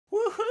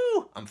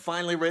I'm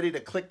finally ready to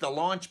click the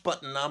launch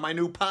button on my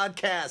new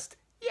podcast.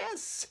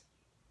 Yes!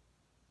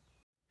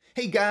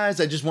 Hey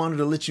guys, I just wanted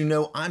to let you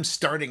know I'm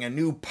starting a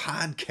new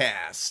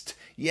podcast.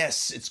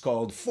 Yes, it's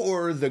called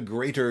For the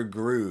Greater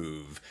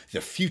Groove, the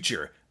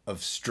future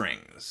of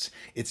strings.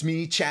 It's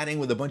me chatting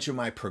with a bunch of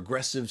my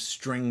progressive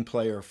string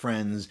player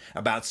friends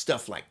about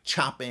stuff like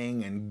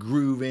chopping and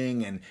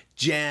grooving and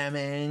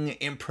jamming,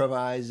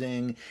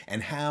 improvising,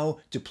 and how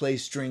to play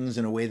strings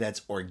in a way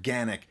that's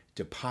organic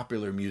to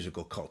popular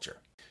musical culture.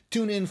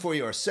 Tune in for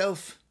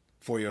yourself,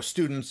 for your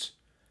students,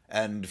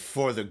 and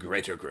for the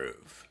greater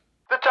groove.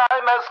 The time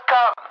has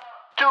come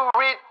to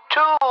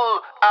retool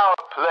our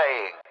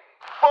playing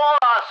for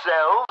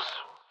ourselves,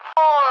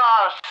 for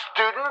our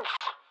students,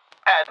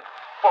 and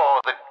for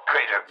the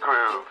greater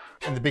groove.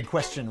 And the big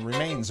question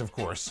remains, of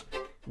course,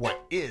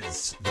 what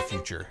is the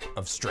future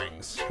of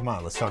strings? Come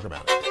on, let's talk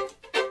about it.